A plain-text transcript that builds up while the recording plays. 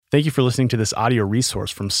Thank you for listening to this audio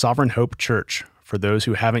resource from Sovereign Hope Church. For those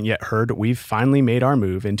who haven't yet heard, we've finally made our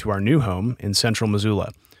move into our new home in central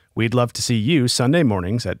Missoula. We'd love to see you Sunday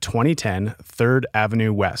mornings at 2010 3rd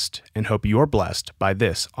Avenue West and hope you're blessed by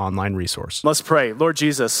this online resource. Let's pray. Lord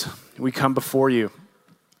Jesus, we come before you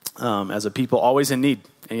as a people always in need,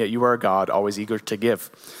 and yet you are a God always eager to give.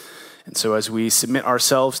 And so as we submit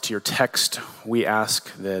ourselves to your text, we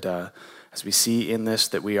ask that as we see in this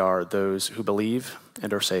that we are those who believe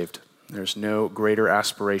and are saved. There's no greater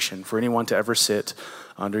aspiration for anyone to ever sit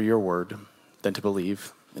under your word than to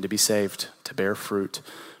believe and to be saved, to bear fruit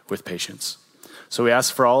with patience. So we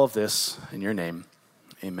ask for all of this in your name.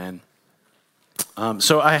 Amen.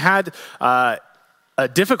 So I had a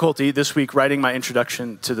difficulty this week writing my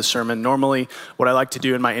introduction to the sermon. Normally, what I like to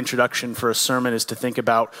do in my introduction for a sermon is to think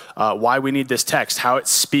about why we need this text, how it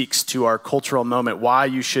speaks to our cultural moment, why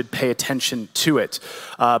you should pay attention to it.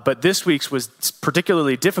 But this week's was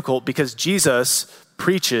particularly difficult because Jesus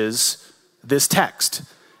preaches this text.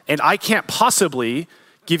 And I can't possibly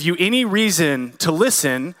give you any reason to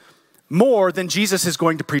listen more than Jesus is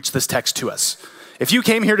going to preach this text to us. If you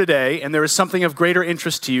came here today and there is something of greater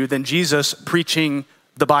interest to you than Jesus preaching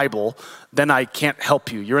the Bible, then I can't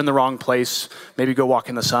help you. You're in the wrong place. Maybe go walk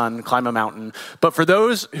in the sun, climb a mountain. But for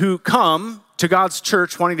those who come to God's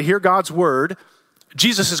church wanting to hear God's word,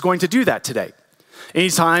 Jesus is going to do that today.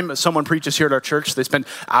 Anytime someone preaches here at our church, they spend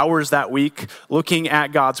hours that week looking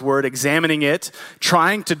at God's word, examining it,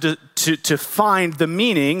 trying to find the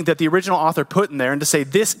meaning that the original author put in there and to say,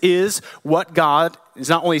 this is what God is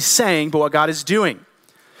not only saying, but what God is doing.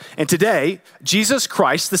 And today, Jesus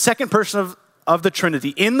Christ, the second person of the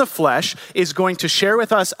Trinity in the flesh, is going to share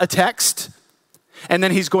with us a text, and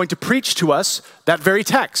then he's going to preach to us that very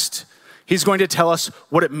text. He's going to tell us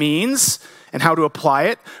what it means and how to apply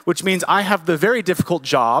it, which means I have the very difficult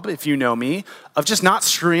job, if you know me, of just not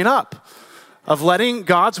screwing up, of letting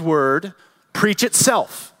God's word preach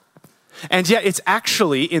itself. And yet it's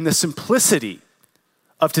actually in the simplicity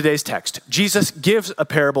of today's text. Jesus gives a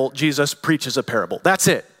parable, Jesus preaches a parable. That's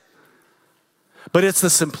it. But it's the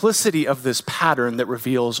simplicity of this pattern that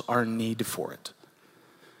reveals our need for it.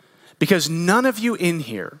 Because none of you in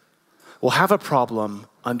here will have a problem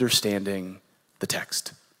understanding the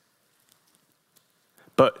text.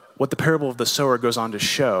 But what the parable of the sower goes on to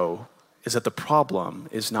show is that the problem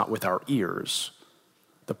is not with our ears.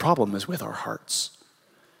 The problem is with our hearts.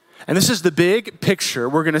 And this is the big picture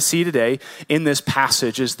we're going to see today in this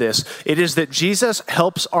passage is this. It is that Jesus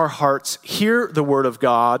helps our hearts hear the word of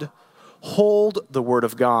God, hold the word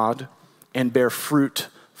of God, and bear fruit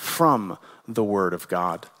from the word of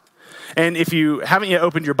God. And if you haven't yet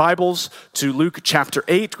opened your Bibles to Luke chapter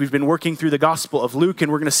 8, we've been working through the Gospel of Luke,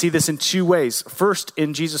 and we're going to see this in two ways. First,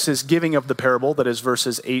 in Jesus' giving of the parable, that is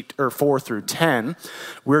verses 4 through 10,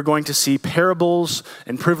 we're going to see parables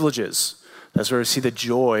and privileges. That's where we see the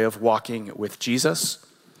joy of walking with Jesus.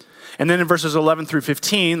 And then in verses 11 through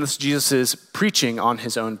 15, this Jesus' preaching on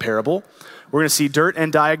his own parable. We're going to see dirt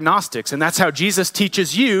and diagnostics, and that's how Jesus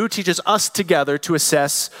teaches us together to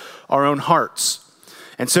assess our own hearts.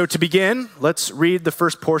 And so to begin, let's read the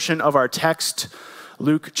first portion of our text,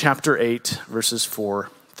 Luke chapter 8, verses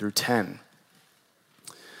 4 through 10.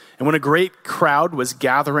 And when a great crowd was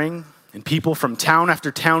gathering and people from town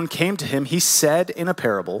after town came to him, he said in a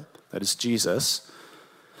parable, that is Jesus,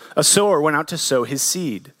 a sower went out to sow his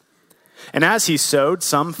seed. And as he sowed,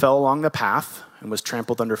 some fell along the path and was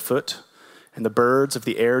trampled underfoot, and the birds of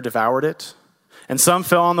the air devoured it. And some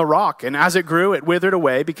fell on the rock, and as it grew, it withered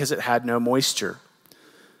away because it had no moisture.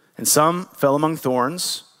 And some fell among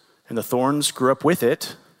thorns, and the thorns grew up with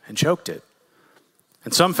it and choked it.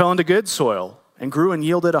 And some fell into good soil and grew and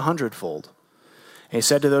yielded 100-fold. And he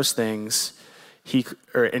said to those things,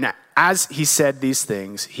 and as he said these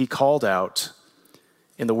things, he called out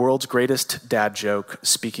in the world's greatest dad joke,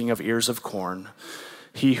 speaking of ears of corn,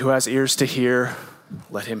 he who has ears to hear,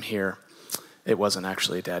 let him hear. It wasn't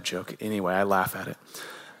actually a dad joke. Anyway, I laugh at it.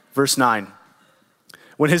 Verse 9.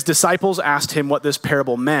 When his disciples asked him what this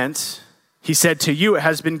parable meant, he said, to you it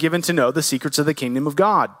has been given to know the secrets of the kingdom of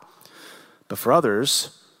God. But for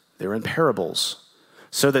others, they're in parables,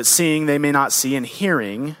 so that seeing they may not see and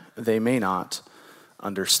hearing they may not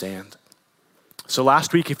understand. So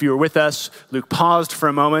last week, if you were with us, Luke paused for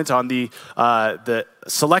a moment on the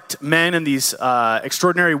select men and these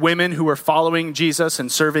extraordinary women who were following Jesus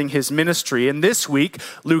and serving his ministry. And this week,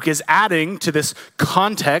 Luke is adding to this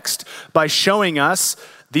context by showing us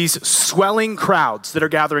these swelling crowds that are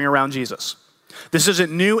gathering around Jesus. This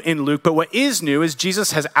isn't new in Luke, but what is new is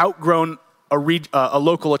Jesus has outgrown a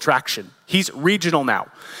local attraction. He's regional now.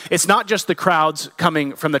 It's not just the crowds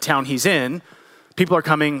coming from the town he's in, People are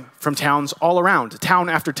coming from towns all around, town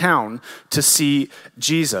after town, to see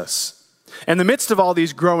Jesus. In the midst of all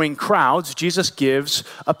these growing crowds, Jesus gives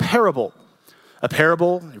a parable. A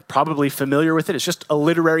parable, you're probably familiar with it, it's just a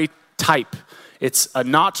literary type. It's a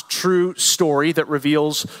not true story that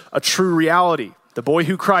reveals a true reality. The boy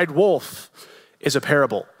who cried wolf is a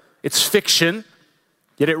parable. It's fiction,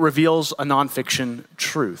 yet it reveals a nonfiction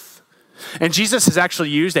truth. And Jesus has actually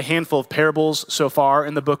used a handful of parables so far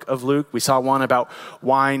in the book of Luke. We saw one about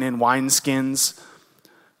wine and wineskins.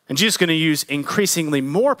 And Jesus is going to use increasingly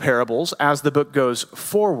more parables as the book goes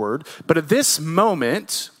forward. But at this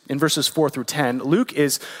moment, in verses 4 through 10, Luke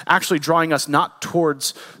is actually drawing us not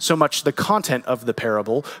towards so much the content of the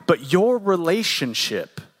parable, but your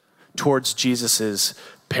relationship towards Jesus's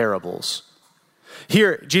parables.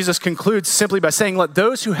 Here, Jesus concludes simply by saying, let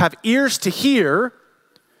those who have ears to hear,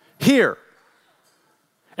 hear.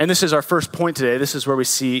 And this is our first point today. This is where we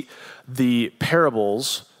see the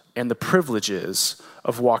parables and the privileges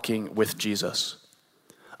of walking with Jesus.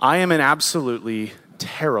 I am an absolutely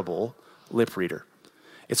terrible lip reader.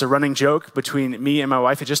 It's a running joke between me and my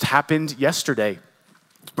wife. It just happened yesterday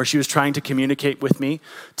where she was trying to communicate with me.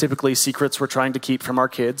 Typically, secrets we're trying to keep from our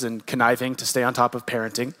kids and conniving to stay on top of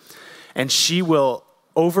parenting. And she will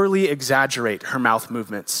overly exaggerate her mouth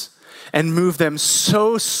movements and move them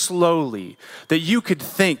so slowly that you could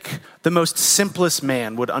think the most simplest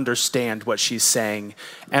man would understand what she's saying.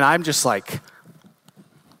 And I'm just like,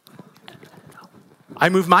 I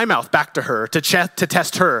move my mouth back to her to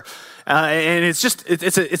test her. And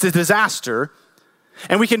it's a disaster.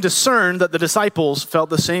 And we can discern that the disciples felt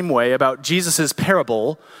the same way about Jesus'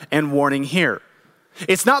 parable and warning here.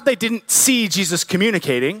 It's not they didn't see Jesus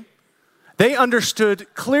communicating. They understood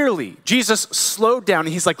clearly. Jesus slowed down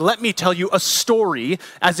and he's like, let me tell you a story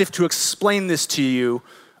as if to explain this to you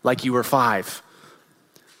like you were 5.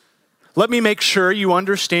 Let me make sure you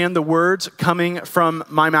understand the words coming from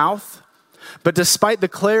my mouth. But despite the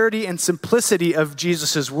clarity and simplicity of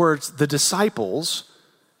Jesus' words, the disciples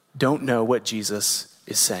don't know what Jesus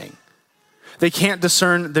is saying. They can't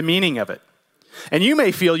discern the meaning of it. And you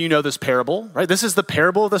may feel you know this parable, right? This is the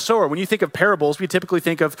parable of the sower. When you think of parables, we typically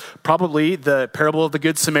think of probably the parable of the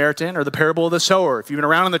Good Samaritan or the parable of the sower. If you've been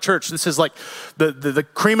around in the church, this is like the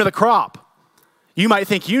cream of the crop. You might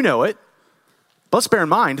think you know it. But let's bear in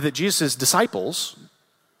mind that Jesus' disciples,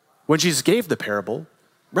 when Jesus gave the parable,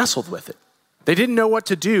 wrestled with it. They didn't know what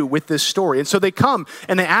to do with this story. And so they come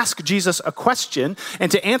and they ask Jesus a question.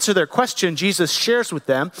 And to answer their question, Jesus shares with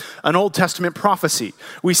them an Old Testament prophecy.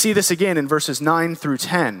 We see this again in verses 9 through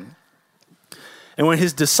 10. And when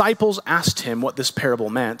his disciples asked him what this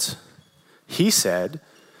parable meant, he said,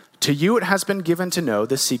 to you it has been given to know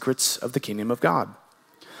the secrets of the kingdom of God.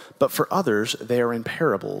 But for others, they are in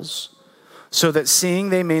parables, so that seeing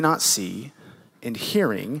they may not see, and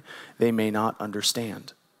hearing they may not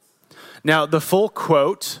understand. Now, the full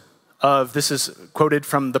quote of, this is quoted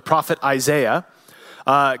from the prophet Isaiah,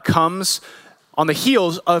 comes on the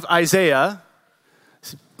heels of Isaiah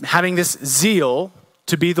having this zeal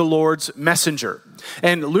to be the Lord's messenger.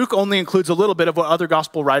 And Luke only includes a little bit of what other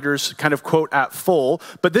gospel writers kind of quote at full,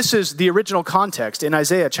 but this is the original context in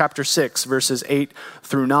Isaiah chapter 6, verses 8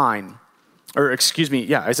 through 9.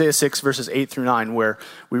 Isaiah 6, verses 8 through 9, where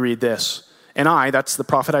we read this. And I, that's the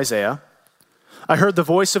prophet Isaiah, I heard the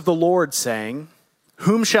voice of the Lord saying,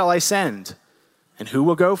 whom shall I send? And who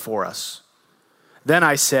will go for us? Then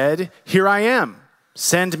I said, here I am,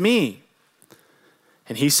 send me.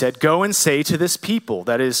 And he said, go and say to this people,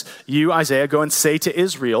 that is you, Isaiah, go and say to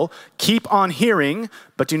Israel, keep on hearing,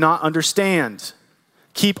 but do not understand.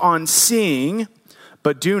 Keep on seeing,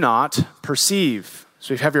 but do not perceive.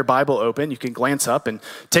 So if you have your Bible open, you can glance up and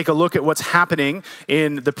take a look at what's happening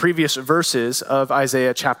in the previous verses of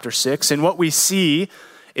Isaiah chapter 6. And what we see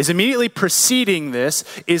is immediately preceding this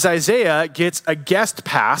is Isaiah gets a guest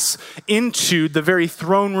pass into the very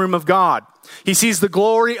throne room of God. He sees the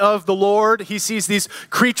glory of the Lord. He sees these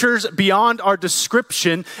creatures beyond our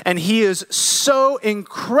description, and he is so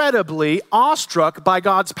incredibly awestruck by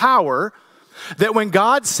God's power that when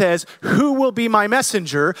God says, who will be my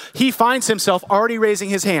messenger, he finds himself already raising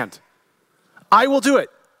his hand. I will do it.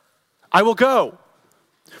 I will go.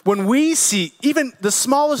 When we see even the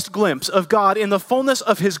smallest glimpse of God in the fullness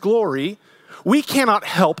of his glory, we cannot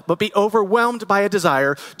help but be overwhelmed by a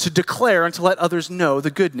desire to declare and to let others know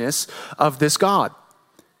the goodness of this God.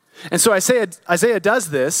 And so Isaiah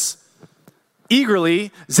does this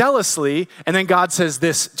eagerly, zealously, and then God says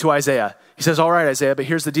this to Isaiah. He says, all right, Isaiah, but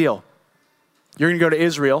here's the deal. You're going to go to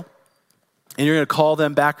Israel, and you're going to call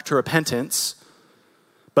them back to repentance.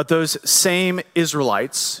 But those same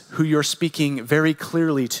Israelites who you're speaking very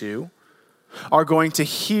clearly to are going to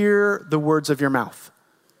hear the words of your mouth.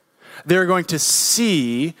 They're going to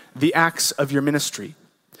see the acts of your ministry.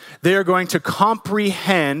 They are going to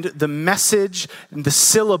comprehend the message and the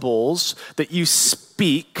syllables that you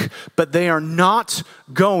speak, but they are not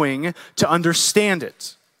going to understand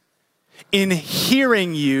it. In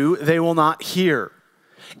hearing you, they will not hear.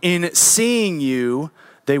 In seeing you,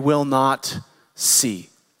 they will not see.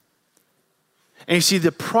 And you see,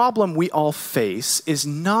 the problem we all face is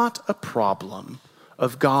not a problem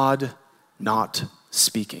of God not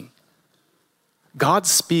speaking. God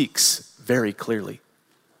speaks very clearly.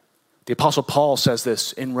 The Apostle Paul says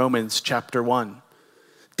this in Romans chapter 1.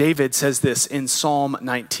 David says this in Psalm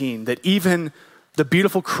 19, that even the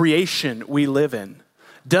beautiful creation we live in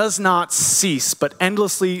does not cease, but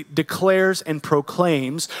endlessly declares and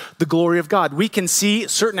proclaims the glory of God. We can see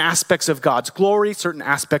certain aspects of God's glory, certain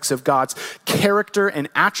aspects of God's character and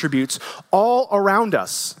attributes all around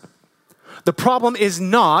us. The problem is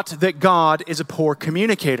not that God is a poor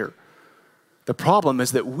communicator. The problem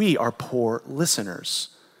is that we are poor listeners.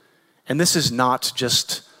 And this is not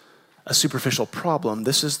just a superficial problem.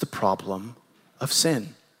 This is the problem of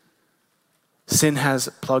sin. Sin has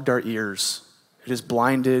plugged our ears. It has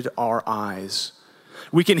blinded our eyes.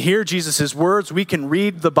 We can hear Jesus' words, we can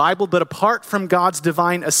read the Bible, but apart from God's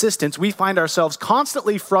divine assistance, we find ourselves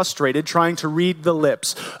constantly frustrated trying to read the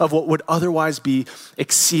lips of what would otherwise be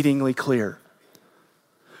exceedingly clear.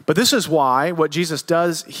 But this is why what Jesus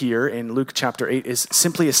does here in Luke chapter 8 is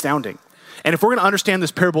simply astounding. And if we're going to understand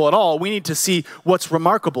this parable at all, we need to see what's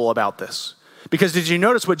remarkable about this. Because did you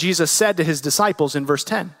notice what Jesus said to his disciples in verse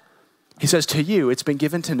 10? He says, to you, it's been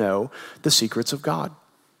given to know the secrets of God.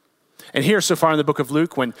 And here, so far in the book of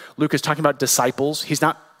Luke, when Luke is talking about disciples, he's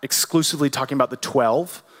not exclusively talking about the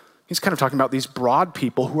 12. He's kind of talking about these broad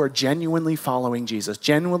people who are genuinely following Jesus,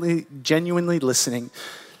 genuinely listening,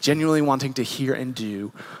 genuinely wanting to hear and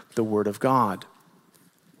do the word of God.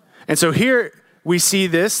 And so here we see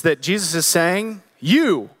this, that Jesus is saying,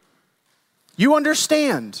 you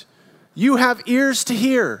understand. You have ears to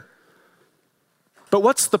hear. But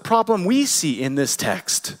what's the problem we see in this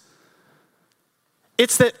text?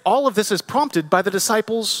 It's that all of this is prompted by the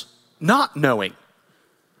disciples not knowing.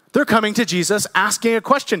 They're coming to Jesus asking a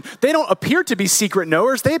question. They don't appear to be secret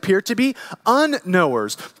knowers. They appear to be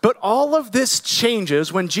unknowers. But all of this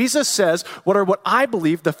changes when Jesus says what I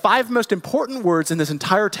believe the 5 most important words in this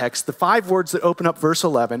entire text, the 5 words that open up verse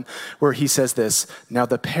 11, where he says this, now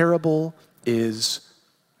the parable is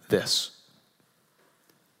this.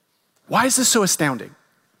 Why is this so astounding?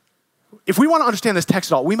 If we want to understand this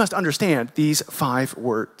text at all, we must understand these 5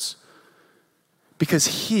 words.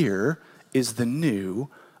 Because here is the new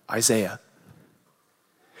Isaiah.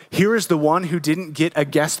 Here is the one who didn't get a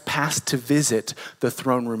guest pass to visit the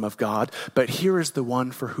throne room of God, but here is the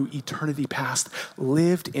one for who eternity past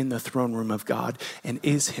lived in the throne room of God and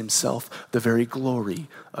is himself the very glory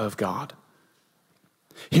of God.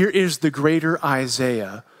 Here is the greater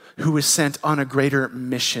Isaiah who was sent on a greater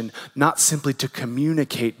mission, not simply to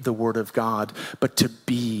communicate the word of God, but to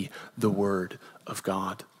be the word of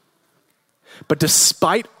God. But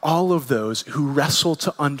despite all of those who wrestle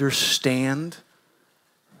to understand,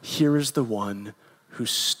 here is the one who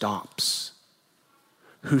stops,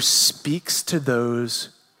 who speaks to those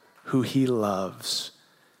who he loves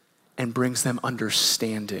and brings them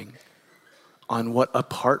understanding on what,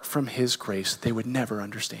 apart from his grace, they would never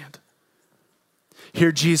understand.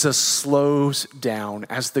 Here Jesus slows down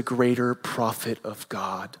as the greater prophet of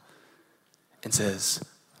God and says,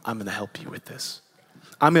 I'm going to help you with this.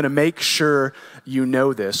 I'm going to make sure you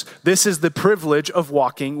know this. This is the privilege of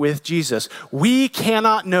walking with Jesus. We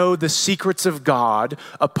cannot know the secrets of God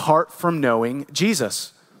apart from knowing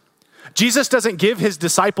Jesus. Jesus doesn't give his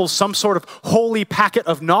disciples some sort of holy packet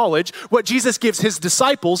of knowledge. What Jesus gives his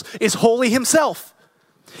disciples is holy himself.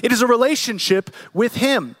 It is a relationship with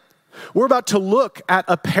him. We're about to look at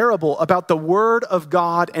a parable about the word of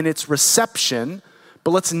God and its reception,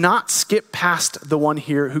 but let's not skip past the one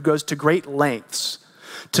here who goes to great lengths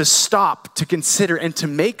to stop, to consider, and to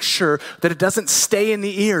make sure that it doesn't stay in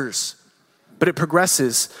the ears, but it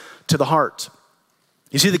progresses to the heart.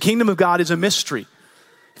 You see, the kingdom of God is a mystery.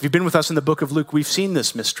 If you've been with us in the book of Luke, we've seen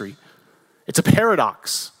this mystery. It's a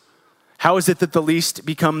paradox. How is it that the least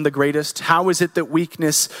become the greatest? How is it that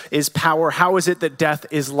weakness is power? How is it that death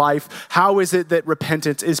is life? How is it that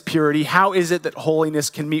repentance is purity? How is it that holiness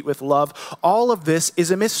can meet with love? All of this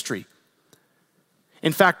is a mystery.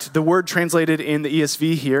 In fact, the word translated in the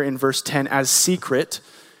ESV here in verse 10 as secret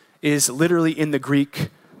is literally in the Greek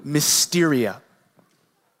mysteria.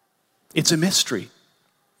 It's a mystery.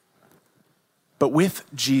 But with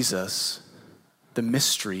Jesus, the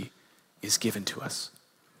mystery is given to us.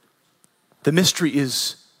 The mystery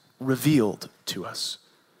is revealed to us.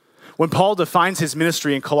 When Paul defines his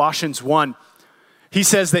ministry in Colossians 1, he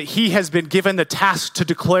says that he has been given the task to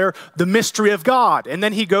declare the mystery of God. And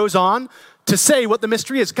then he goes on to say what the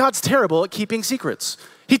mystery is. God's terrible at keeping secrets.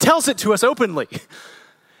 He tells it to us openly.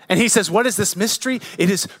 And he says, what is this mystery? It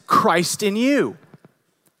is Christ in you.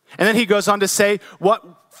 And then he goes on to say,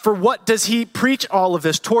 for what does he preach all of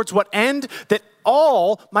this? Towards what end? That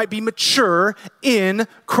all might be mature in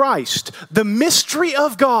Christ. The mystery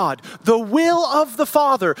of God, the will of the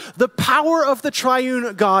Father, the power of the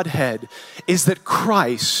triune Godhead is that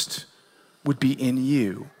Christ would be in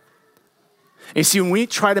you. And you see, when we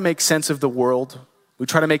try to make sense of the world, we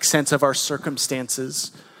try to make sense of our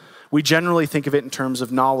circumstances, we generally think of it in terms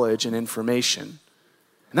of knowledge and information.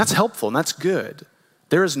 And that's helpful and that's good.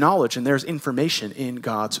 There is knowledge and there's information in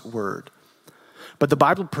God's word. But the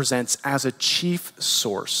Bible presents as a chief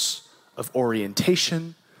source of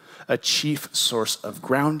orientation, a chief source of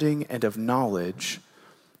grounding and of knowledge,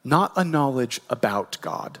 not a knowledge about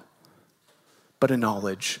God, but a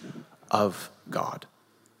knowledge of God.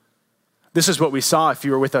 This is what we saw if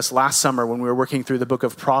you were with us last summer when we were working through the book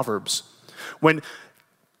of Proverbs. When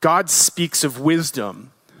God speaks of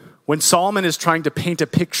wisdom, when Solomon is trying to paint a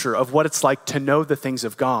picture of what it's like to know the things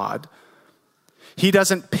of God, he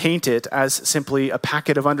doesn't paint it as simply a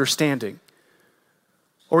packet of understanding,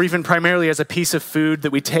 or even primarily as a piece of food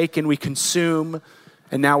that we take and we consume,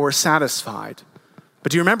 and now we're satisfied.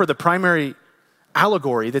 But do you remember the primary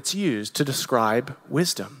allegory that's used to describe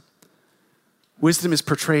wisdom? Wisdom is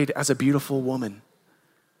portrayed as a beautiful woman,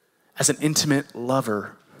 as an intimate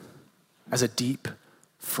lover, as a deep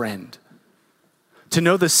friend. To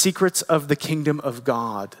know the secrets of the kingdom of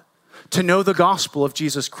God, to know the gospel of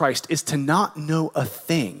Jesus Christ is to not know a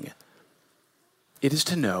thing. It is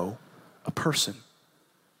to know a person.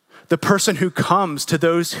 The person who comes to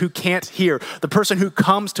those who can't hear, the person who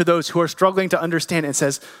comes to those who are struggling to understand and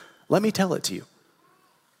says, let me tell it to you.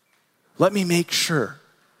 Let me make sure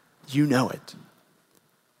you know it.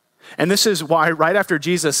 And this is why right after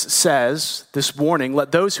Jesus says this warning,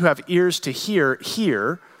 let those who have ears to hear,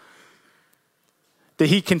 hear, that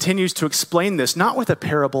he continues to explain this, not with a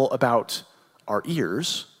parable about our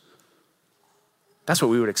ears. That's what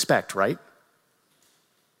we would expect, right?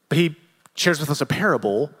 But he shares with us a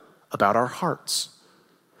parable about our hearts.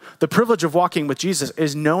 The privilege of walking with Jesus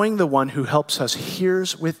is knowing the one who helps us hear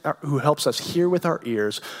with our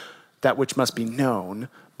ears that which must be known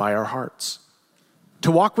by our hearts. To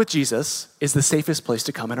walk with Jesus is the safest place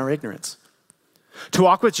to come in our ignorance. To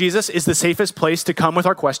walk with Jesus is the safest place to come with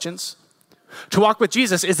our questions. To walk with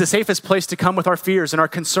Jesus is the safest place to come with our fears and our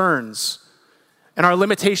concerns and our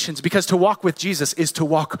limitations, because to walk with Jesus is to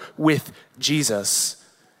walk with Jesus.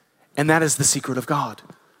 And that is the secret of God.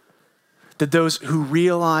 That those who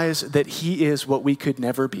realize that he is what we could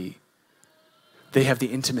never be, they have the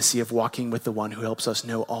intimacy of walking with the one who helps us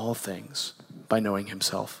know all things by knowing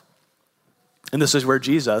himself. And this is where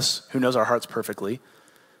Jesus, who knows our hearts perfectly,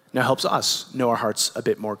 now helps us know our hearts a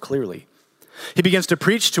bit more clearly. He begins to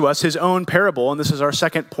preach to us his own parable, and this is our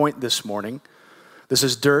second point this morning. This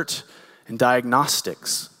is dirt and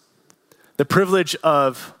diagnostics. The privilege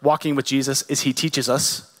of walking with Jesus is he teaches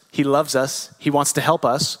us, he loves us, he wants to help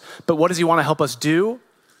us, but what does he want to help us do?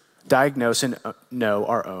 Diagnose and know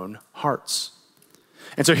our own hearts.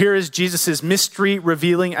 And so here is Jesus'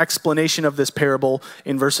 mystery-revealing explanation of this parable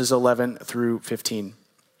in verses 11 through 15.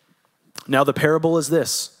 Now the parable is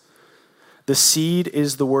this: the seed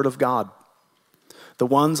is the word of God. The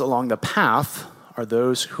ones along the path are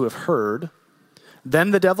those who have heard.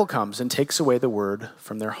 Then the devil comes and takes away the word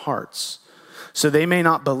from their hearts, so they may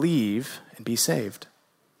not believe and be saved.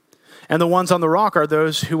 And the ones on the rock are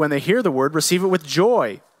those who, when they hear the word, receive it with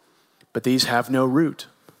joy. But these have no root.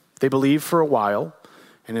 They believe for a while,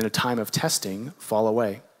 and in a time of testing, fall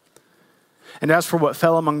away. And as for what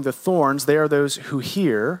fell among the thorns, they are those who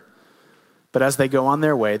hear, but as they go on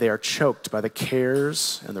their way, they are choked by the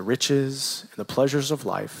cares and the riches and the pleasures of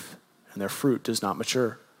life, and their fruit does not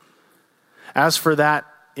mature. As for that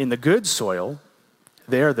in the good soil,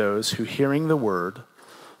 they are those who, hearing the word,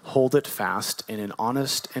 hold it fast in an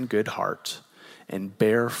honest and good heart, and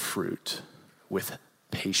bear fruit with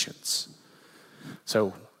patience.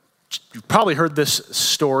 So you've probably heard this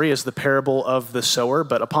story as the parable of the sower,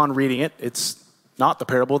 but upon reading it, it's not the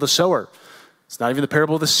parable of the sower. It's not even the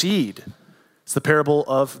parable of the seed. It's the parable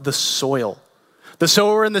of the soil. The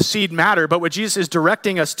sower and the seed matter, but what Jesus is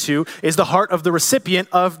directing us to is the heart of the recipient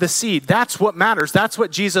of the seed. That's what matters. That's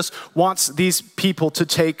what Jesus wants these people to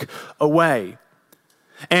take away.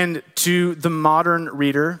 And to the modern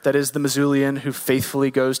reader, that is the Missoulian who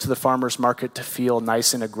faithfully goes to the farmer's market to feel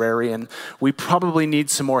nice and agrarian, we probably need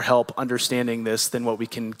some more help understanding this than what we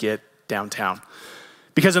can get downtown.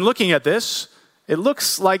 Because in looking at this, it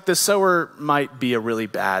looks like the sower might be a really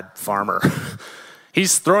bad farmer.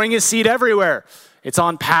 He's throwing his seed everywhere. It's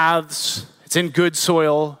on paths, it's in good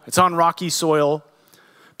soil, it's on rocky soil.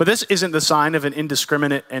 But this isn't the sign of an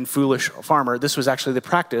indiscriminate and foolish farmer. This was actually the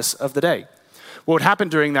practice of the day. What would happen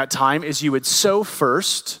during that time is you would sow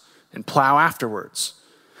first and plow afterwards.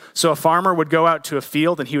 So a farmer would go out to a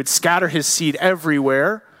field and he would scatter his seed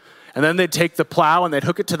everywhere, and then they'd take the plow and they'd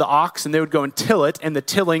hook it to the ox and they would go and till it, and the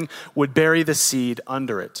tilling would bury the seed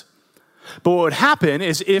under it. But what would happen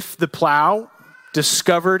is if the plow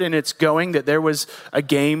discovered in its going that there was a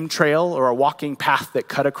game trail or a walking path that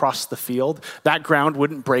cut across the field, that ground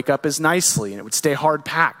wouldn't break up as nicely and it would stay hard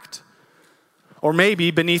packed. Or maybe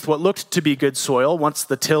beneath what looked to be good soil, once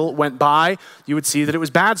the till went by, you would see that it was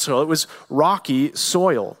bad soil. It was rocky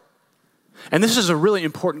soil. And this is a really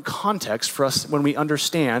important context for us when we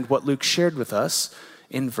understand what Luke shared with us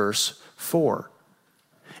in verse 4.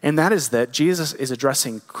 And that is that Jesus is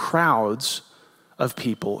addressing crowds of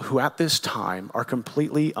people who at this time are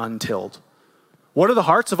completely untilled. What are the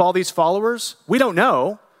hearts of all these followers? We don't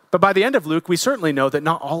know, but by the end of Luke, we certainly know that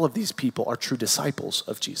not all of these people are true disciples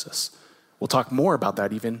of Jesus. We'll talk more about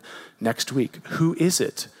that even next week. Who is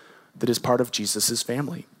it that is part of Jesus'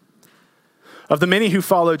 family? Of the many who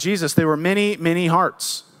followed Jesus, there were many, many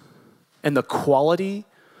hearts. And the quality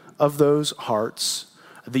of those hearts,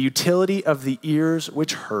 the utility of the ears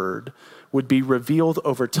which heard, would be revealed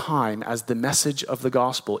over time as the message of the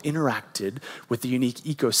gospel interacted with the unique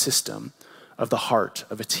ecosystem of the heart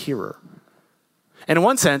of its hearer. And in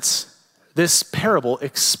one sense, this parable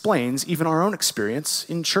explains even our own experience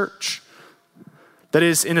in church. That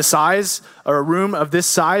is, in a room of this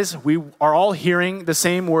size, we are all hearing the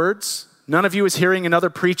same words. None of you is hearing another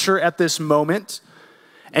preacher at this moment.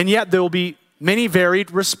 And yet there will be many varied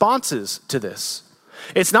responses to this.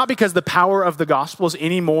 It's not because the power of the gospel is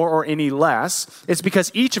any more or any less. It's because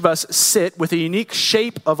each of us sit with a unique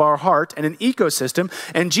shape of our heart and an ecosystem.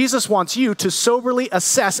 And Jesus wants you to soberly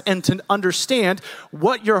assess and to understand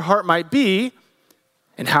what your heart might be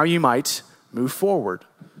and how you might move forward.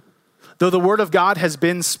 Though the word of God has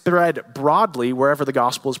been spread broadly wherever the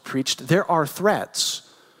gospel is preached, there are threats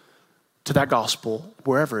to that gospel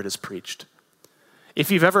wherever it is preached.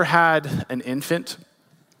 If you've ever had an infant,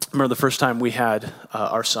 I remember the first time we had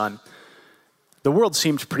our son, the world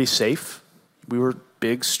seemed pretty safe. We were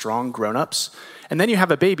big, strong grown-ups. And then you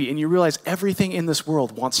have a baby and you realize everything in this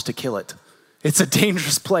world wants to kill it. It's a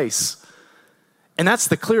dangerous place. And that's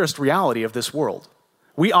the clearest reality of this world.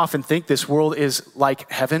 We often think this world is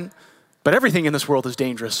like heaven, but everything in this world is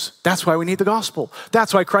dangerous. That's why we need the gospel.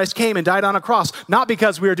 That's why Christ came and died on a cross. Not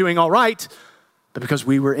because we were doing all right, but because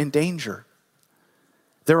we were in danger.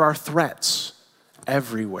 There are threats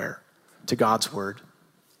everywhere to God's word.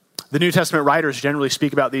 The New Testament writers generally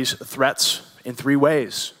speak about these threats in three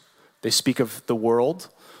ways. They speak of the world,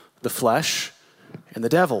 the flesh, and the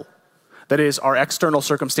devil. That is, our external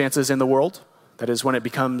circumstances in the world. That is, when it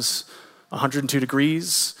becomes 102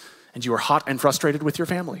 degrees and you are hot and frustrated with your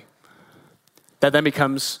family. That then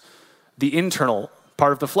becomes the internal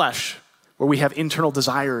part of the flesh, where we have internal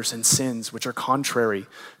desires and sins which are contrary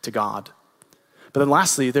to God. But then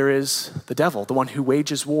lastly, there is the devil, the one who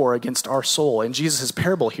wages war against our soul. And Jesus'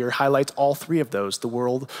 parable here highlights all three of those, the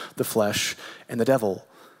world, the flesh, and the devil.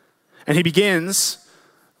 And he begins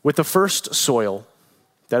with the first soil.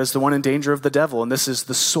 That is the one in danger of the devil, and this is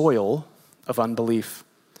the soil of unbelief.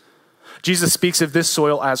 Jesus speaks of this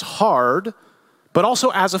soil as hard, but also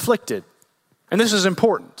as afflicted. And this is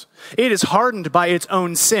important. It is hardened by its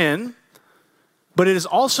own sin, but it is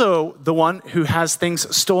also the one who has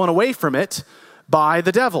things stolen away from it by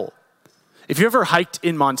the devil. If you ever hiked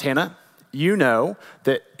in Montana, you know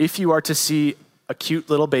that if you are to see a cute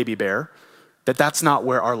little baby bear, that's not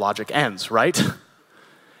where our logic ends, right?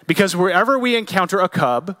 Because wherever we encounter a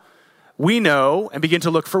cub, we know and begin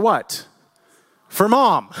to look for what? For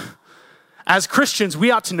mom. As Christians, we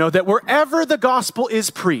ought to know that wherever the gospel is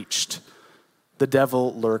preached, the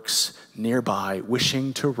devil lurks nearby,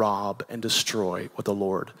 wishing to rob and destroy what the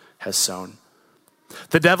Lord has sown.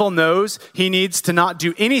 The devil knows he needs to not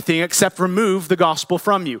do anything except remove the gospel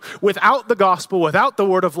from you. Without the gospel, without the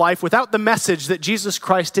word of life, without the message that Jesus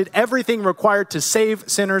Christ did everything required to save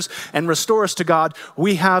sinners and restore us to God,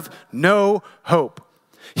 we have no hope.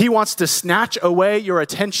 He wants to snatch away your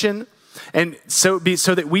attention And so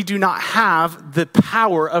that we do not have the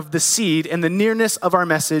power of the seed and the nearness of our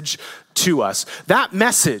message to us. That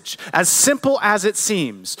message, as simple as it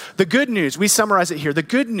seems, the good news, we summarize it here, the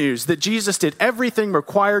good news that Jesus did everything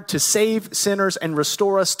required to save sinners and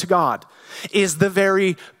restore us to God, is the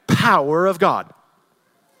very power of God.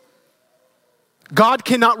 God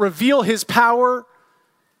cannot reveal his power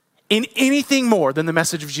in anything more than the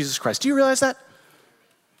message of Jesus Christ. Do you realize that?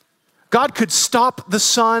 God could stop the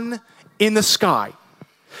sun in the sky.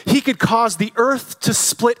 He could cause the earth to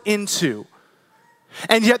split in two.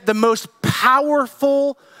 And yet the most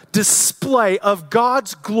powerful display of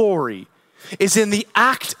God's glory is in the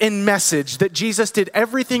act and message that Jesus did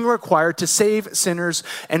everything required to save sinners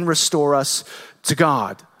and restore us to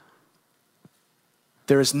God.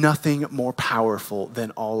 There is nothing more powerful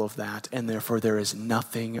than all of that, and therefore there is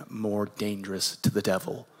nothing more dangerous to the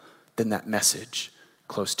devil than that message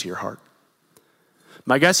close to your heart.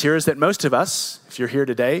 My guess here is that most of us, if you're here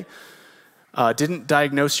today, didn't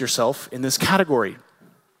diagnose yourself in this category.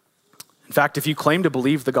 In fact, if you claim to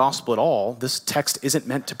believe the gospel at all, this text isn't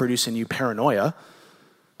meant to produce in you paranoia,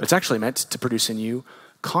 but it's actually meant to produce in you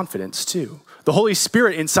confidence too. The Holy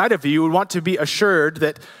Spirit inside of you would want to be assured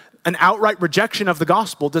that an outright rejection of the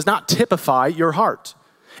gospel does not typify your heart.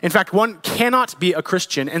 In fact, one cannot be a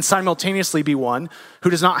Christian and simultaneously be one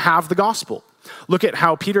who does not have the gospel. Look at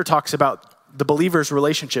how Peter talks about the believer's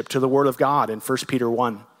relationship to the word of God in 1 Peter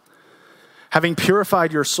 1. Having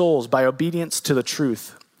purified your souls by obedience to the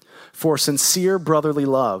truth, for sincere brotherly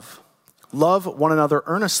love, love one another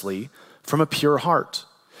earnestly from a pure heart,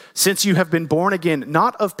 since you have been born again,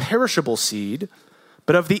 not of perishable seed,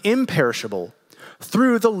 but of the imperishable,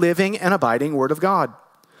 through the living and abiding word of God.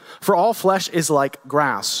 For all flesh is like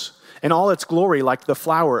grass, and all its glory like the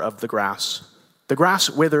flower of the grass. The grass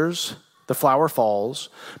withers, the flower falls,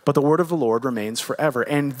 but the word of the Lord remains forever.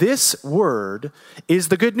 And this word is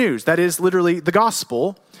the good news. That is literally the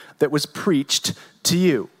gospel that was preached to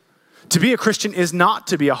you. To be a Christian is not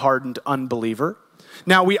to be a hardened unbeliever.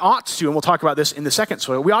 Now we ought to, and we'll talk about this in the second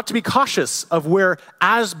soil, we ought to be cautious of where,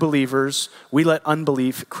 as believers, we let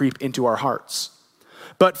unbelief creep into our hearts.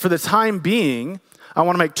 But for the time being, I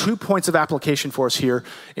want to make 2 points of application for us here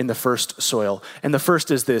in the first soil. And the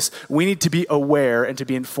first is this: we need to be aware and to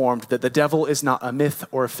be informed that the devil is not a myth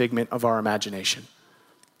or a figment of our imagination.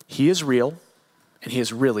 He is real, and he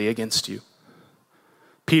is really against you.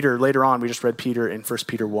 Peter, later on, we just read Peter in 1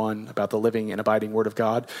 Peter 1 about the living and abiding word of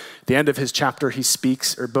God. At the end of his chapter, he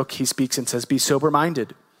speaks and says, be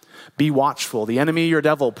sober-minded. Be watchful. The enemy, your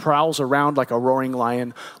devil, prowls around like a roaring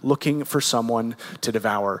lion looking for someone to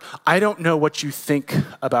devour. I don't know what you think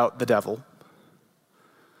about the devil,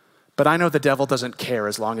 but I know the devil doesn't care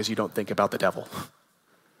as long as you don't think about the devil.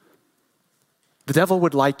 The devil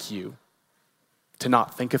would like you to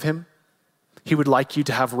not think of him. He would like you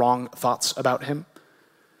to have wrong thoughts about him.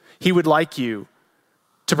 He would like you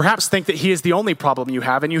to perhaps think that he is the only problem you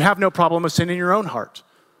have and you have no problem with sin in your own heart.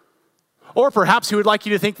 Or perhaps he would like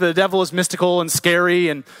you to think that the devil is mystical and scary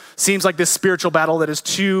and seems like this spiritual battle that is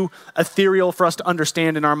too ethereal for us to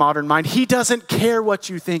understand in our modern mind. He doesn't care what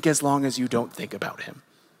you think as long as you don't think about him.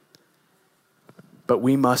 But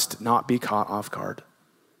we must not be caught off guard.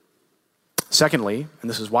 Secondly, and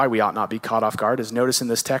this is why we ought not be caught off guard, is notice in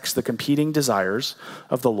this text the competing desires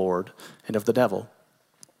of the Lord and of the devil.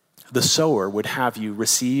 The sower would have you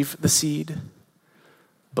receive the seed,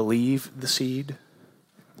 believe the seed,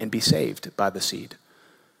 and be saved by the seed.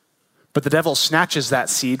 But the devil snatches that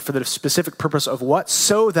seed for the specific purpose of what?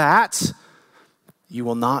 So that you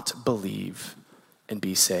will not believe and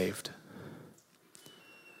be saved.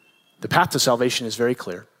 The path to salvation is very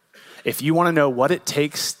clear. If you want to know what it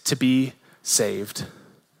takes to be saved,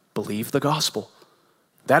 believe the gospel.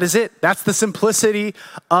 That is it. That's the simplicity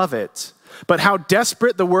of it. But how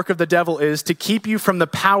desperate the work of the devil is to keep you from the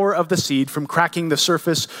power of the seed from cracking the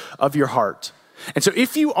surface of your heart. And so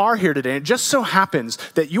if you are here today, and it just so happens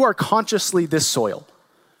that you are consciously this soil,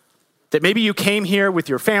 that maybe you came here with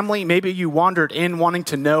your family, maybe you wandered in wanting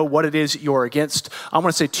to know what it is you're against, I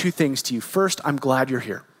want to say 2 things to you. First, I'm glad you're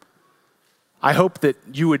here. I hope that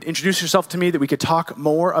you would introduce yourself to me, that we could talk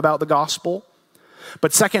more about the gospel.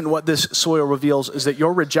 But second, what this soil reveals is that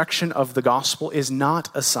your rejection of the gospel is not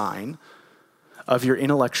a sign of your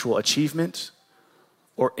intellectual achievement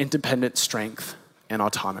or independent strength and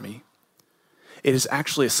autonomy. It is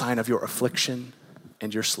actually a sign of your affliction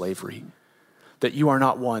and your slavery, that you are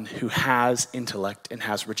not one who has intellect and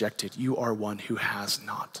has rejected. You are one who has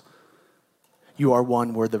not. You are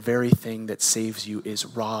one where the very thing that saves you is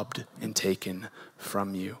robbed and taken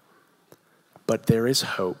from you. But there is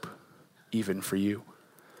hope even for you.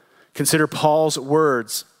 Consider Paul's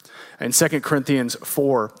words In 2 Corinthians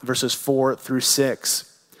 4, verses 4 through 6.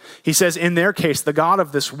 He says, in their case, the God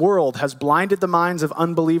of this world has blinded the minds of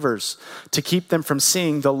unbelievers to keep them from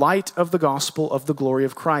seeing the light of the gospel of the glory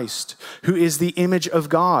of Christ, who is the image of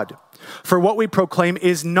God. For what we proclaim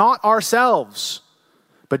is not ourselves,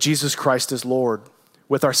 but Jesus Christ is Lord,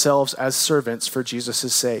 with ourselves as servants for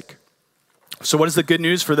Jesus' sake. So what is the good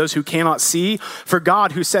news for those who cannot see? For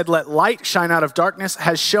God, who said, let light shine out of darkness,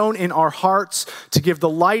 has shone in our hearts to give the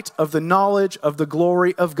light of the knowledge of the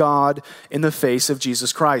glory of God in the face of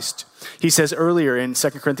Jesus Christ. He says earlier in 2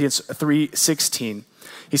 Corinthians 3:16,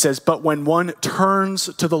 he says, but when one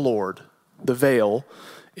turns to the Lord, the veil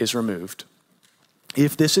is removed.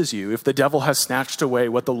 If this is you, if the devil has snatched away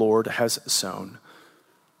what the Lord has sown,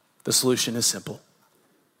 the solution is simple.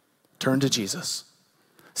 Turn to Jesus.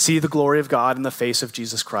 See the glory of God in the face of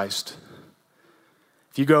Jesus Christ.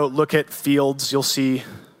 If you go look at fields, you'll see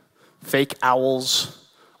fake owls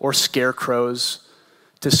or scarecrows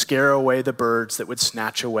to scare away the birds that would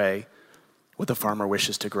snatch away what the farmer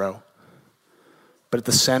wishes to grow. But at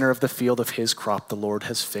the center of the field of his crop, the Lord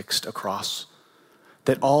has fixed a cross,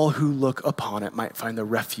 that all who look upon it might find the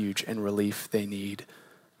refuge and relief they need.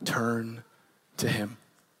 Turn to him.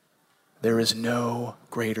 There is no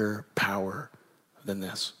greater power than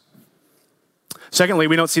this. Secondly,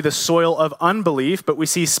 we don't see the soil of unbelief, but we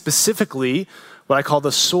see specifically what I call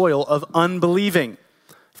the soil of unbelieving.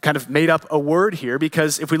 I've kind of made up a word here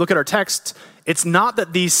because if we look at our text, it's not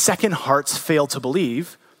that these second hearts fail to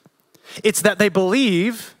believe. It's that they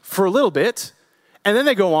believe for a little bit, and then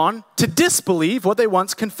they go on to disbelieve what they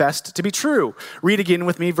once confessed to be true. Read again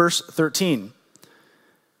with me, verse 13.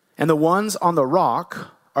 And the ones on the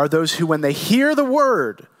rock are those who, when they hear the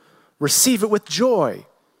word, receive it with joy.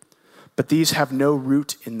 But these have no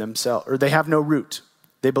root in themselves, or they have no root.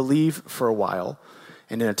 They believe for a while,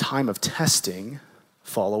 and in a time of testing,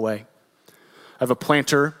 fall away. I have a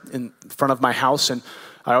planter in front of my house, and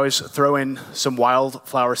I always throw in some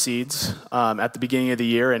wildflower seeds at the beginning of the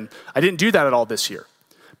year, and I didn't do that at all this year.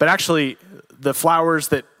 But actually, the flowers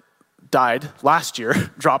that died last year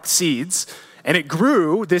dropped seeds, and it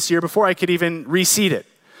grew this year before I could even reseed it.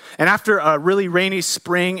 And after a really rainy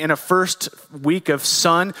spring and a first week of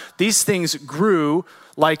sun, these things grew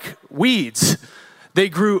like weeds. They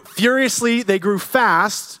grew furiously, they grew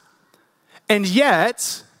fast, and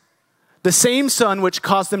yet the same sun which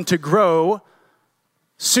caused them to grow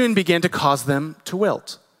soon began to cause them to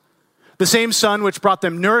wilt. The same sun which brought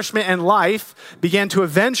them nourishment and life began to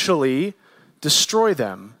eventually destroy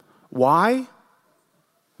them. Why?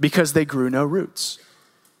 Because they grew no roots.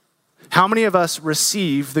 How many of us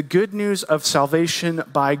receive the good news of salvation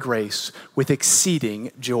by grace with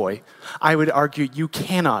exceeding joy? I would argue you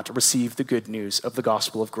cannot receive the good news of the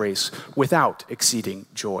gospel of grace without exceeding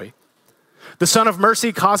joy. The Son of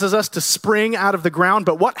Mercy causes us to spring out of the ground,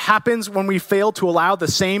 but what happens when we fail to allow the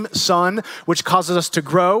same sun which causes us to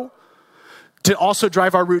grow to also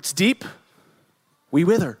drive our roots deep? We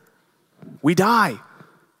wither. We die.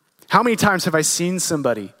 How many times have I seen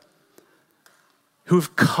somebody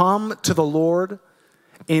who've come to the Lord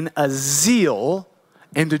in a zeal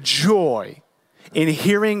and a joy in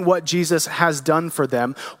hearing what Jesus has done for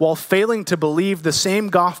them, while failing to believe the same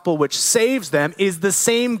gospel which saves them is the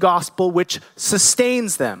same gospel which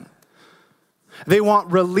sustains them. They want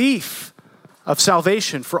relief of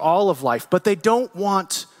salvation for all of life, but they don't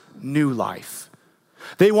want new life.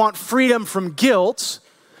 They want freedom from guilt,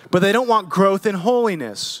 but they don't want growth in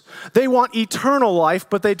holiness. They want eternal life,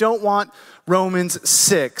 but they don't want Romans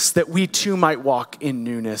 6, that we too might walk in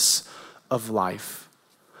newness of life.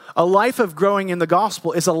 A life of growing in the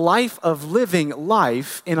gospel is a life of living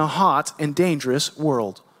life in a hot and dangerous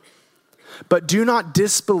world. But do not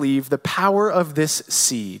disbelieve the power of this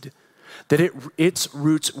seed, that its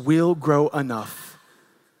roots will grow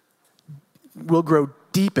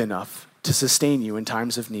deep enough to sustain you in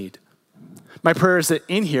times of need. My prayer is that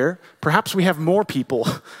in here, perhaps we have more people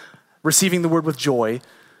receiving the word with joy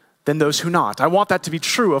than those who not. I want that to be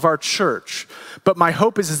true of our church. But my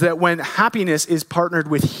hope is that when happiness is partnered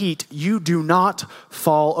with heat, you do not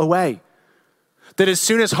fall away. That as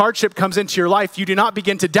soon as hardship comes into your life, you do not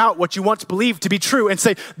begin to doubt what you once believed to be true and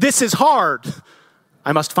say, this is hard.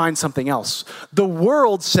 I must find something else. The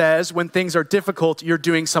world says when things are difficult, you're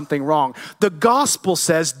doing something wrong. The gospel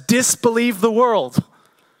says, disbelieve the world.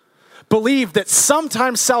 Believe that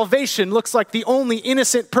sometimes salvation looks like the only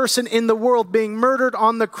innocent person in the world being murdered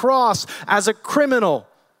on the cross as a criminal,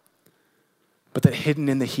 but that hidden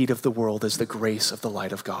in the heat of the world is the grace of the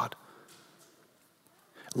light of God.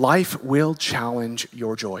 Life will challenge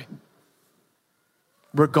your joy,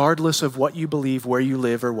 regardless of what you believe, where you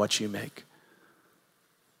live, or what you make.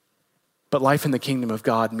 But life in the kingdom of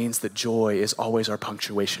God means that joy is always our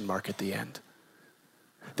punctuation mark at the end.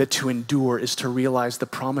 That to endure is to realize the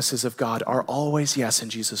promises of God are always yes in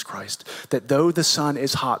Jesus Christ. That though the sun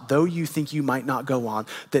is hot, though you think you might not go on,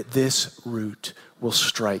 that this root will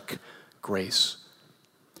strike grace.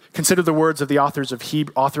 Consider the words of the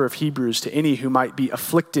author of Hebrews to any who might be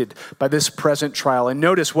afflicted by this present trial. And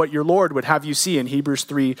notice what your Lord would have you see in Hebrews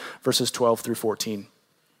 3, verses 12 through 14.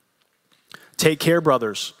 Take care,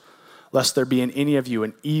 brothers, lest there be in any of you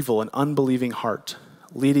an evil and unbelieving heart,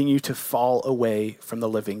 leading you to fall away from the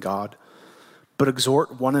living God. But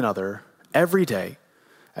exhort one another every day,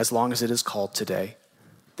 as long as it is called today,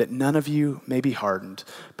 that none of you may be hardened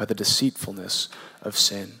by the deceitfulness of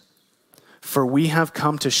sin. For we have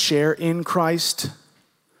come to share in Christ,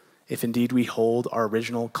 if indeed we hold our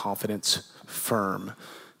original confidence firm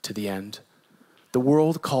to the end. The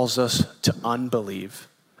world calls us to unbelieve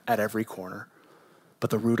at every corner, but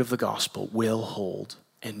the root of the gospel will hold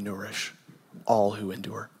and nourish all who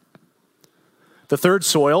endure. The third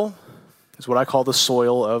soil is what I call the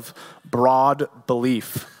soil of broad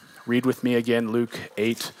belief. Read with me again, Luke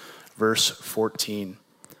 8, verse 14.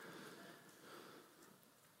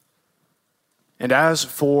 And as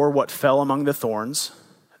for what fell among the thorns,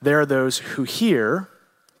 there are those who hear,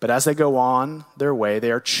 but as they go on their way, they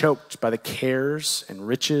are choked by the cares and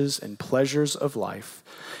riches and pleasures of life,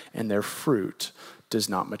 and their fruit does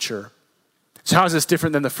not mature. So how is this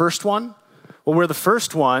different than the first one? Well, where the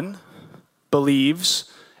first one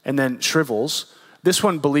believes and then shrivels, this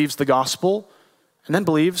one believes the gospel and then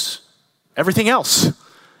believes everything else.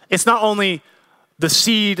 It's not only the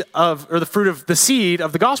seed of, or the fruit of the seed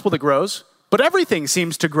of the gospel that grows, but everything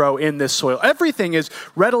seems to grow in this soil. Everything is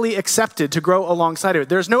readily accepted to grow alongside of it.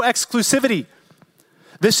 There's no exclusivity.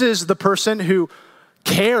 This is the person who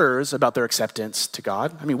cares about their acceptance to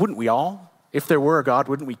God. I mean, wouldn't we all? If there were a God,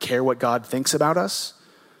 wouldn't we care what God thinks about us?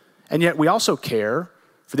 And yet we also care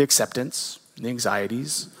for the acceptance and the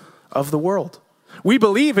anxieties of the world. We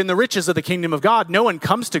believe in the riches of the kingdom of God. No one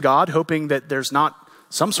comes to God hoping that there's not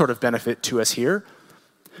some sort of benefit to us here.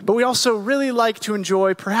 But we also really like to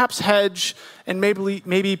enjoy, perhaps hedge, and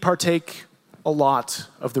maybe partake a lot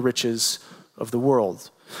of the riches of the world.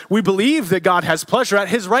 We believe that God has pleasure. At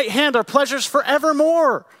his right hand are pleasures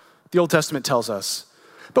forevermore, the Old Testament tells us.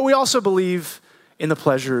 But we also believe in the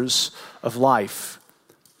pleasures of life.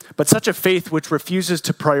 But such a faith which refuses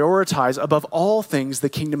to prioritize above all things the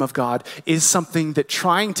kingdom of God is something that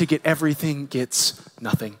trying to get everything gets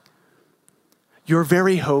nothing. Your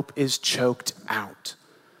very hope is choked out.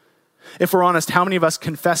 If we're honest, how many of us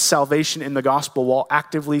confess salvation in the gospel while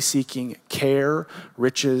actively seeking care,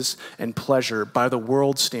 riches, and pleasure by the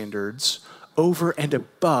world's standards over and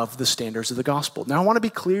above the standards of the gospel? Now, I want to be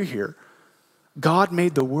clear here. God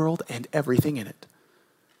made the world and everything in it.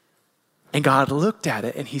 And God looked at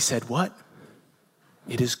it and he said, what?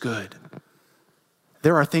 It is good.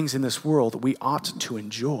 There are things in this world we ought to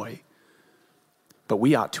enjoy, but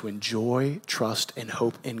we ought to enjoy, trust, and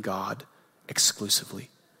hope in God exclusively.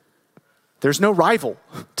 There's no rival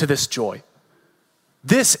to this joy.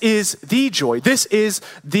 This is the joy. This is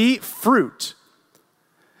the fruit.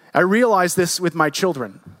 I realize this with my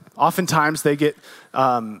children. Oftentimes they get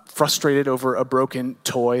frustrated over a broken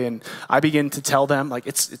toy, and I begin to tell them, like,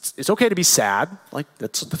 it's okay to be sad. Like,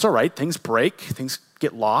 that's all right. Things break. Things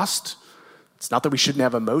get lost. It's not that we shouldn't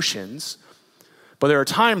have emotions. But there are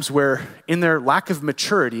times where, in their lack of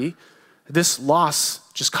maturity, this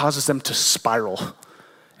loss just causes them to spiral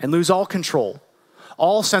and lose all control,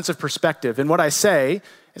 all sense of perspective. And what I say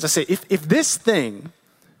is, if this thing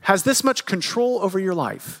has this much control over your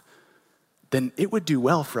life, then it would do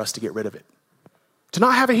well for us to get rid of it. To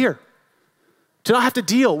not have it here. To not have to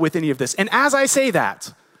deal with any of this. And as I say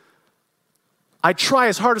that, I try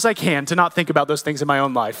as hard as I can to not think about those things in my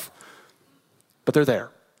own life. But they're there.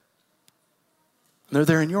 And they're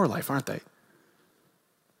there in your life, aren't they?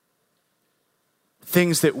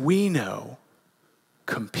 Things that we know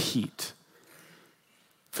compete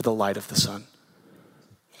for the light of the sun.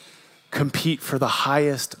 Compete for the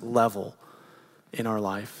highest level in our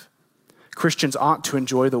life. Christians ought to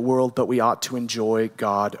enjoy the world, but we ought to enjoy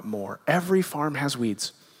God more. Every farm has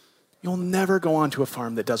weeds. You'll never go onto a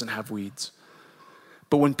farm that doesn't have weeds.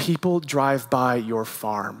 But when people drive by your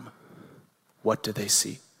farm, what do they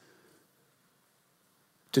see?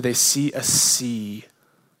 Do they see a sea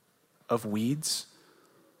of weeds?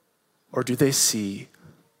 Or do they see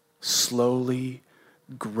slowly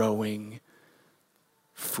growing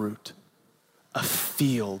fruit? A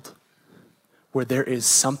field where there is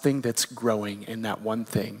something that's growing, and that one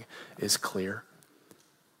thing is clear.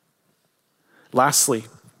 Lastly,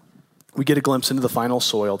 we get a glimpse into the final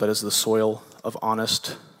soil, that is the soil of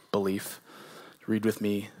honest belief. Read with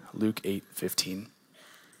me Luke 8:15.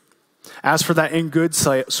 As for that in good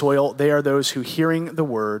soil, they are those who, hearing the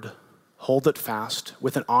word, hold it fast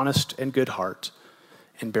with an honest and good heart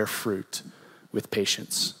and bear fruit with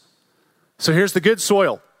patience. So here's the good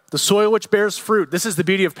soil, the soil which bears fruit. This is the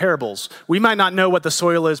beauty of parables. We might not know what the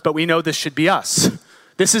soil is, but we know this should be us.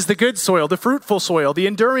 This is the good soil, the fruitful soil, the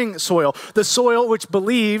enduring soil, the soil which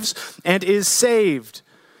believes and is saved.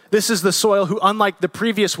 This is the soil who, unlike the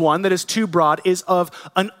previous one that is too broad, is of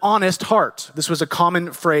an honest heart. This was a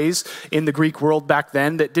common phrase in the Greek world back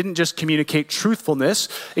then that didn't just communicate truthfulness,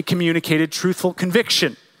 it communicated truthful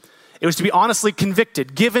conviction. It was to be honestly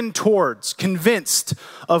convicted, given towards, convinced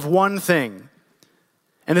of one thing.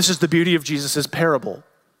 And this is the beauty of Jesus' parable.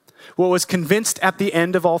 What was convinced at the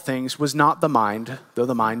end of all things was not the mind, though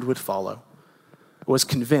the mind would follow. What was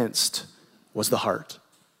convinced was the heart.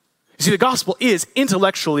 You see, the gospel is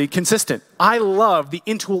intellectually consistent. I love the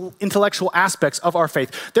intellectual aspects of our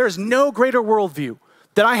faith. There is no greater worldview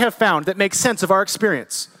that I have found that makes sense of our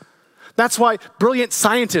experience. That's why brilliant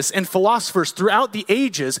scientists and philosophers throughout the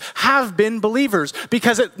ages have been believers,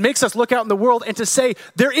 because it makes us look out in the world and to say,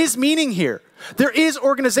 there is meaning here. There is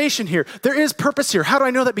organization here. There is purpose here. How do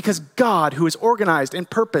I know that? Because God, who is organized and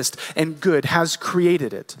purposed and good, has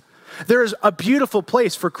created it. There is a beautiful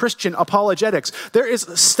place for Christian apologetics. There is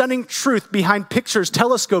stunning truth behind pictures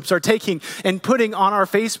telescopes are taking and putting on our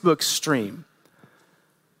Facebook stream.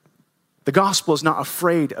 The gospel is not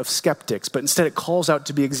afraid of skeptics, but instead it calls out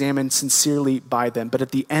to be examined sincerely by them. But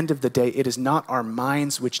at the end of the day, it is not our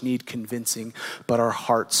minds which need convincing, but our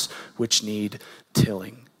hearts which need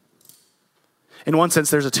tilling. In one sense,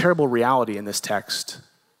 there's a terrible reality in this text,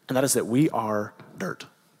 and that is that we are dirt.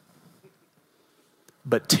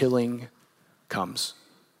 But tilling comes.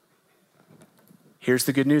 Here's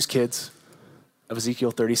the good news, kids, of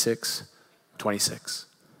Ezekiel 36:26,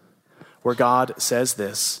 where God says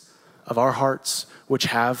this of our hearts which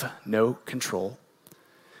have no control.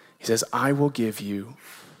 He says, I will give you,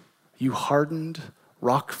 you hardened,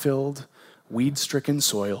 rock-filled, weed-stricken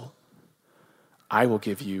soil, I will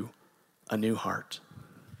give you a new heart.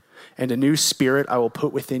 And a new spirit I will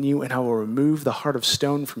put within you, and I will remove the heart of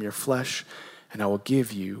stone from your flesh, and I will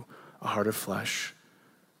give you a heart of flesh.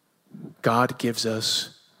 God gives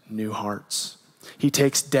us new hearts. He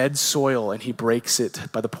takes dead soil and he breaks it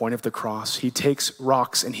by the point of the cross. He takes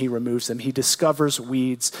rocks and he removes them. He discovers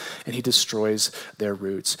weeds and he destroys their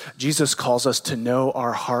roots. Jesus calls us to know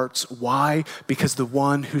our hearts. Why? Because the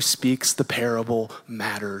one who speaks the parable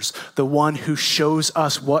matters. The one who shows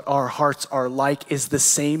us what our hearts are like is the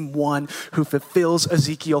same one who fulfills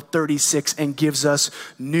Ezekiel 36 and gives us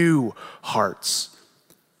new hearts.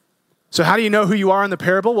 So how do you know who you are in the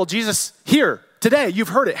parable? Well, Jesus here, today, you've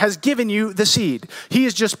heard it, has given you the seed. He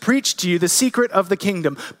has just preached to you the secret of the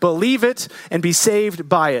kingdom. Believe it and be saved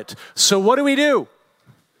by it. So what do?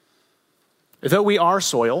 Though we are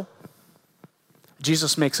soil,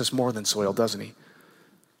 Jesus makes us more than soil, doesn't he?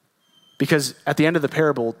 Because at the end of the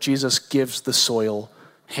parable, Jesus gives the soil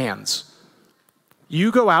hands.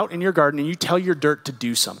 You go out in your garden and you tell your dirt to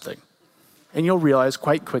do something. And you'll realize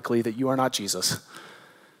quite quickly that you are not Jesus.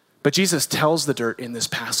 But Jesus tells the dirt in this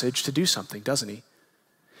passage to do something, doesn't he?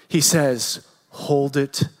 He says, hold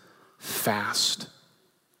it fast.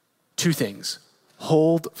 Two things.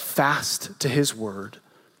 Hold fast to his word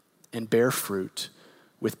and bear fruit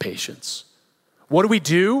with patience. What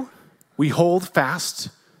do? We hold fast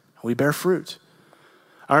and we bear fruit.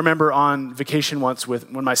 I remember on vacation once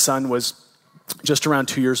when my son was just around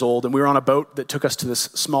 2 years old, and we were on a boat that took us to this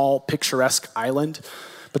small picturesque island.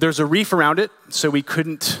 But there's a reef around it, so we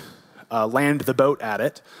couldn't land the boat at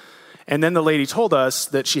it. And then the lady told us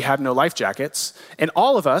that she had no life jackets. And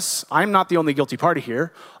all of us, I'm not the only guilty party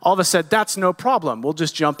here, all of us said, that's no problem. We'll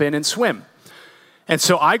just jump in and swim. And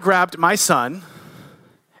so I grabbed my son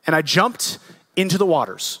and I jumped into the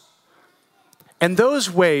waters. And those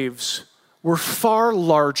waves were far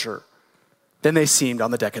larger than they seemed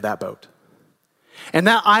on the deck of that boat. And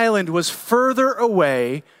that island was further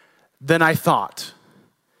away than I thought.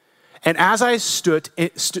 And as I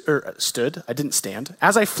I didn't stand,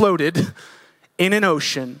 as I floated in an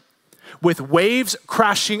ocean with waves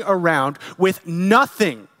crashing around, with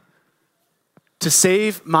nothing to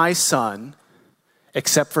save my son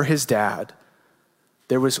except for his dad,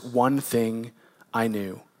 there was one thing I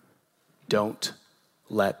knew: don't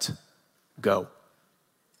let go.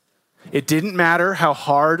 It didn't matter how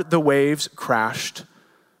hard the waves crashed,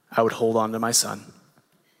 I would hold on to my son.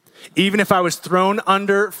 Even if I was thrown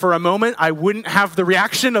under for a moment, I wouldn't have the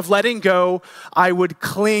reaction of letting go. I would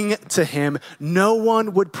cling to him. No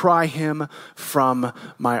one would pry him from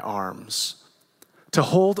my arms. To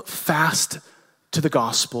hold fast to the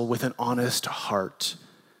gospel with an honest heart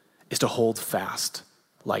is to hold fast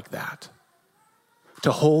like that.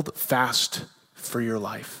 To hold fast for your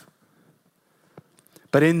life.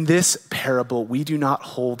 But in this parable, we do not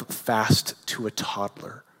hold fast to a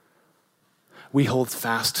toddler. We hold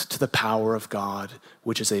fast to the power of God,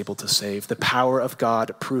 which is able to save. The power of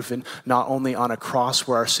God proven not only on a cross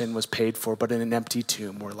where our sin was paid for, but in an empty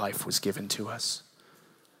tomb where life was given to us.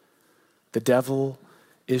 The devil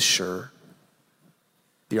is sure.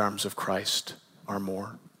 The arms of Christ are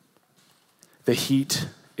more. The heat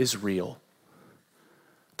is real.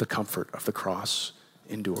 The comfort of the cross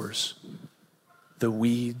endures. The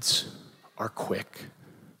weeds are quick.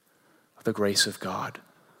 The grace of God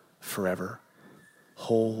forever.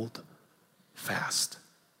 Hold fast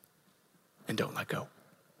and don't let go.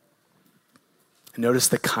 Notice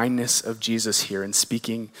the kindness of Jesus here in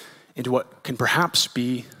speaking into what can perhaps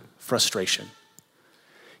be frustration.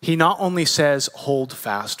 He not only says, hold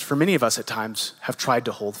fast. For many of us at times have tried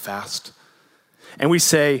to hold fast. And we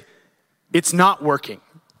say, it's not working.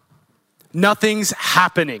 Nothing's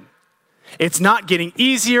happening. It's not getting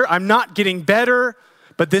easier. I'm not getting better.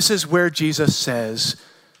 But this is where Jesus says,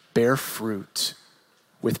 bear fruit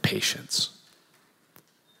with patience.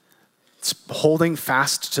 Holding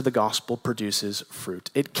fast to the gospel produces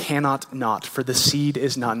fruit. It cannot not, for the seed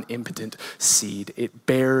is not an impotent seed. It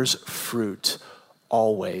bears fruit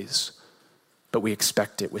always, but we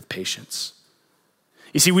expect it with patience.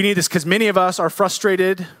 You see, we need this because many of us are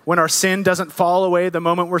frustrated when our sin doesn't fall away the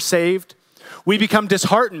moment we're saved. We become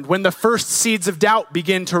disheartened when the first seeds of doubt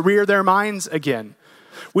begin to rear their minds again.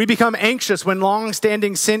 We become anxious when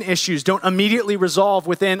long-standing sin issues don't immediately resolve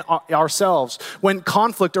within ourselves, when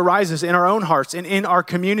conflict arises in our own hearts and in our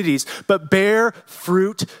communities. But bear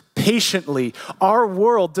fruit patiently. Our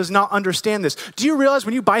world does not understand this. Do you realize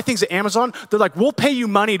when you buy things at Amazon, they're like, we'll pay you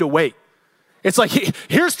money to wait. It's like,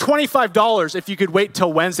 here's $25 if you could wait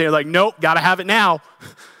till Wednesday. They're like, nope, gotta have it now.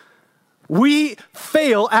 We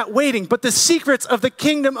fail at waiting, but the secrets of the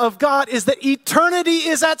kingdom of God is that eternity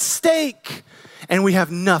is at stake. And we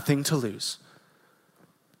have nothing to lose.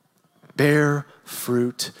 Bear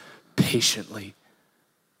fruit patiently.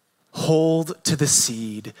 Hold to the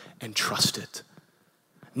seed and trust it.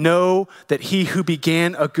 Know that he who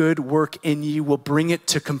began a good work in you will bring it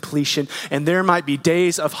to completion. And there might be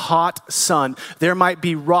days of hot sun. There might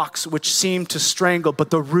be rocks which seem to strangle, but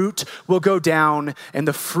the root will go down and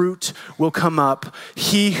the fruit will come up.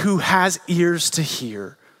 He who has ears to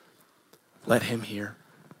hear, let him hear.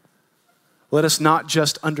 Let us not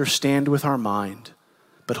just understand with our mind,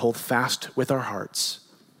 but hold fast with our hearts,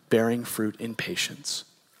 bearing fruit in patience.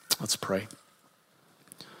 Let's pray.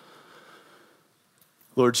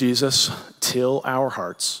 Lord Jesus, till our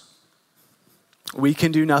hearts. We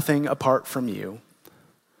can do nothing apart from you.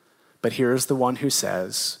 But here is the one who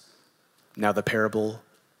says, now the parable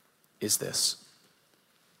is this.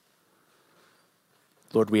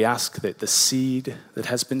 Lord, we ask that the seed that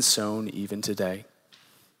has been sown even today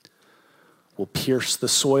will pierce the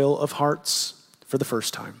soil of hearts for the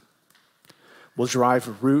first time, will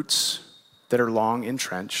drive roots that are long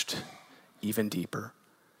entrenched even deeper,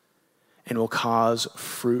 and will cause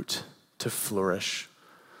fruit to flourish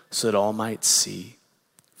so that all might see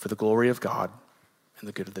for the glory of God and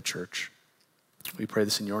the good of the church. We pray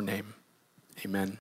this in your name. Amen.